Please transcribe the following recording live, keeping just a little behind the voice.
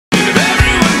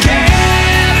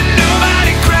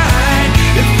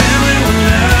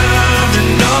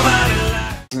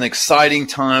an exciting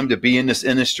time to be in this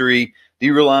industry. Do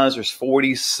you realize there's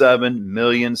 47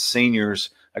 million seniors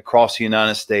across the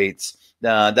United States?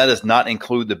 That does not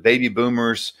include the baby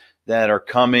boomers that are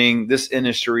coming. This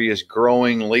industry is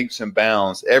growing leaps and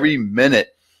bounds. Every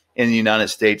minute in the United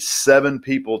States, 7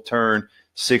 people turn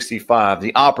 65.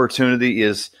 The opportunity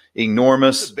is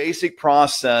enormous. The basic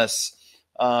process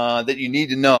that you need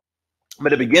to know.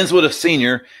 But it begins with a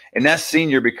senior, and that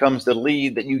senior becomes the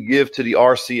lead that you give to the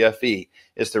RCFE.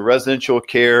 It's the residential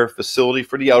care facility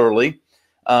for the elderly.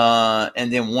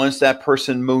 And then once that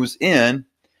person moves in,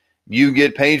 you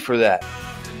get paid for that.